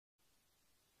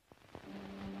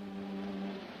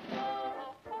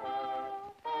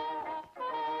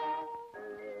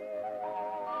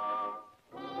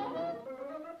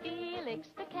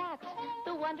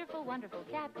wonderful, wonderful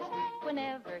cat.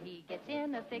 Whenever he gets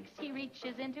in a fix, he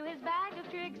reaches into his bag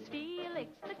of tricks. Felix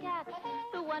the cat,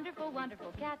 the wonderful,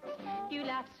 wonderful cat. You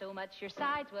laugh so much your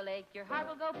sides will ache, your heart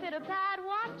will go pit-a-pat.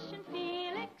 Watching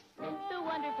Felix, the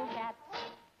wonderful cat.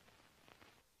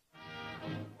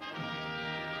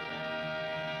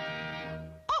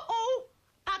 Uh-oh,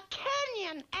 a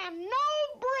canyon and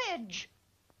no bridge.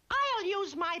 I'll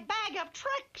use my bag of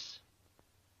tricks.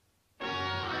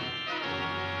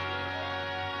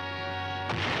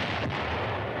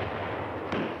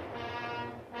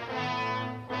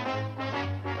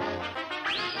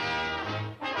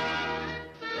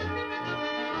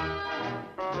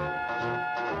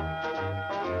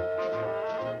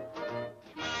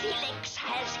 Felix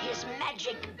has his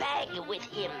magic bag with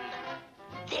him.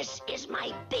 This is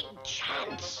my big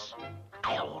chance.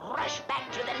 I'll rush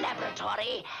back to the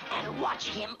laboratory and watch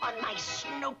him on my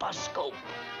Snoopascope.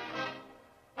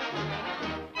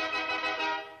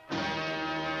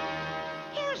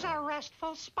 Here's a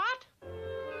restful spot.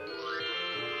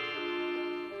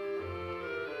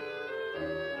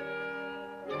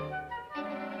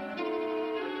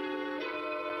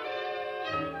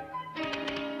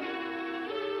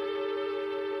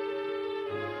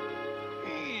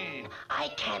 I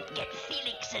can't get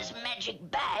Felix's magic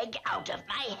bag out of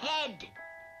my head.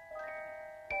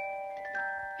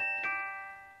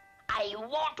 I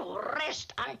won't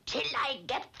rest until I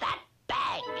get that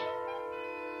bag.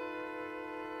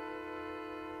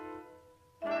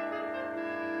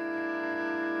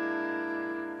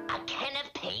 A can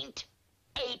of paint,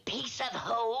 a piece of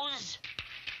hose,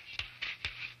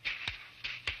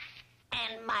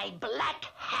 and my black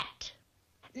hat.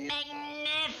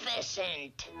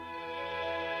 Magnificent.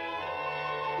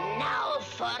 Now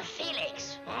for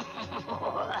Felix.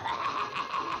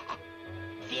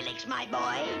 Felix, my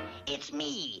boy, it's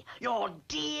me, your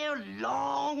dear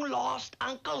long-lost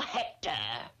Uncle Hector.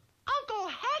 Uncle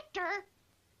Hector?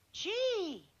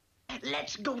 Gee.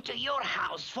 Let's go to your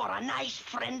house for a nice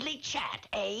friendly chat,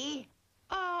 eh?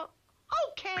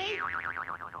 Okay.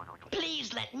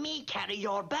 Please let me carry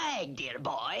your bag, dear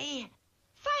boy.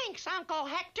 Thanks, Uncle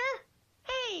Hector.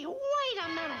 Hey, wait a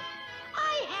minute.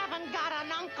 I haven't got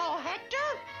an Uncle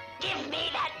Hector. Give me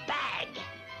that bag.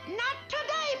 Not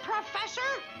today,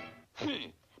 Professor.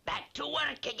 Back to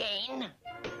work again.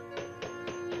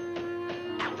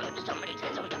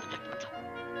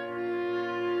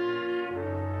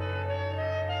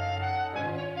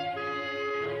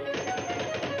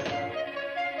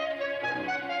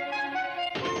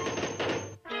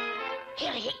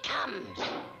 Here he comes.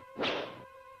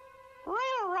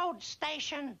 Railroad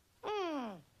station.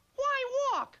 Why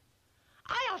walk?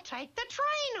 I'll take the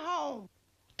train home.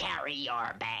 Carry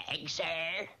your bag,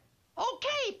 sir.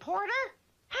 Okay, Porter.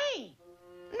 Hey,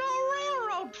 no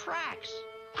railroad tracks.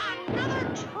 Another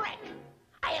trick.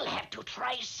 I'll have to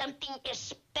try something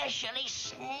especially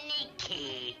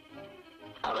sneaky.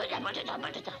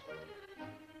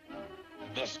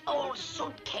 This old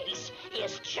suitcase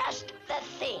is just the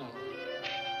thing.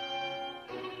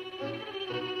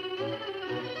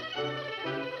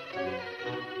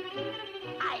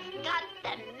 I've got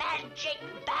the magic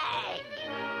bag.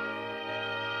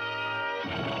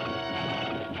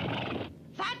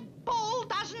 That bull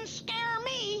doesn't scare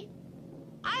me.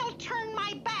 I'll turn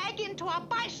my bag into a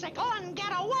bicycle and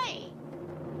get away.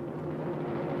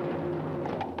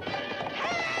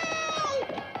 Help!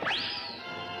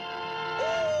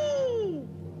 Ooh!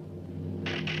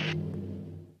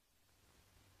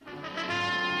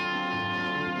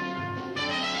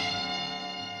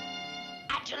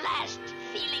 At last,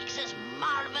 Felix's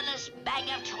marvelous bag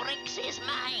of tricks is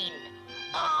mine.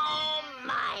 All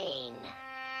mine.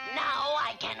 Now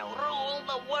I can rule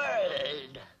the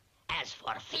world. As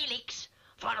for Felix,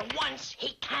 for once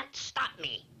he can't stop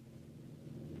me.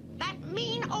 That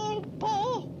mean old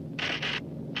bull.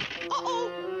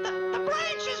 Uh-oh, the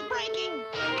branch is breaking.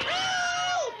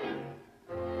 Help!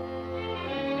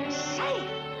 Safe.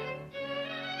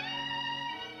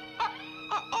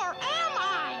 Or am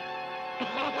I?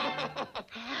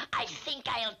 I think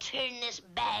I'll turn this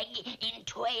bag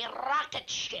into a rocket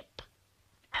ship.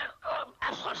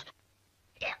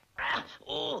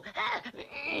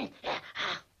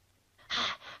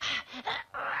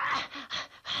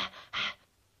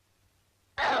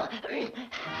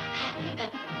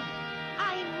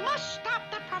 I must stop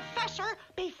the professor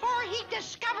before he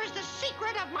discovers the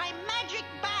secret of my magic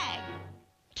bag.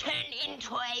 Turn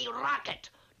into a rocket.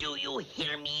 Do you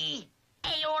hear me?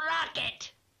 A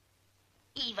rocket.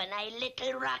 Even a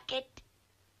little rocket?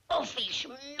 Oafish,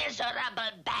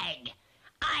 miserable bag.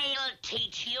 I'll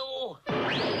teach you.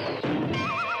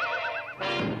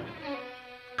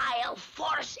 I'll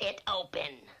force force it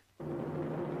open.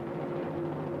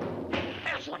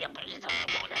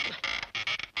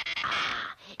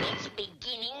 Ah, it's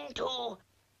beginning to...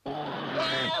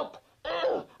 Help!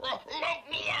 Let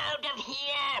me out of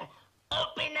here!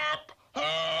 Open up!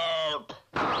 Help!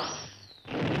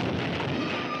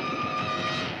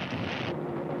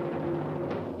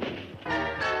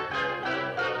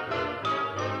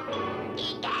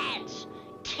 Egads!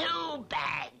 2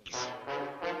 bags!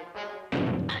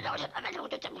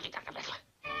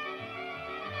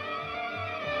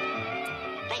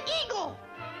 The eagle!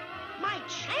 My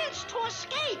chance to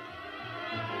escape!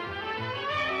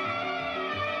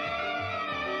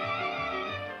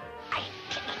 I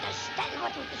can't understand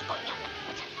what is going on.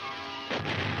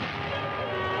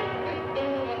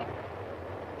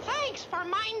 Thanks for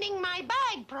minding my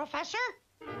bag, Professor.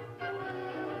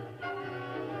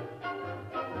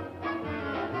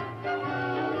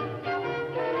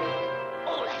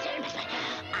 Oh,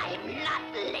 I'm not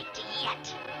licked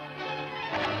yet.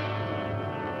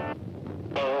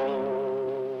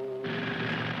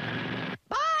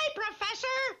 Bye,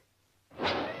 Professor.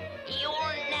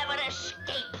 You'll never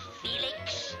escape,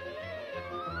 Felix.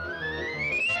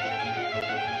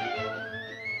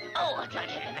 Oh,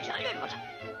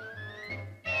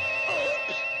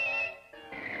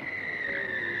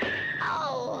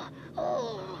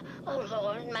 oops. Oh,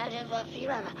 Lord, matter of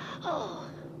fear. Oh.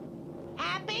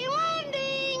 Happy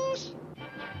landings!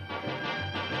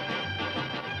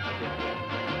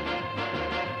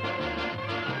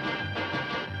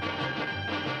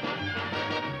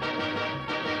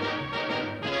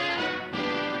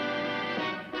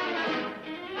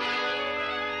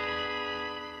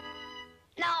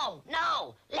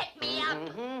 No, let me up.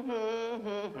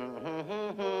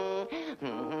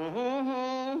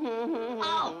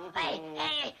 Oh, hey,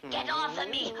 get off of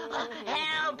me.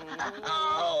 Help.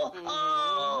 Oh.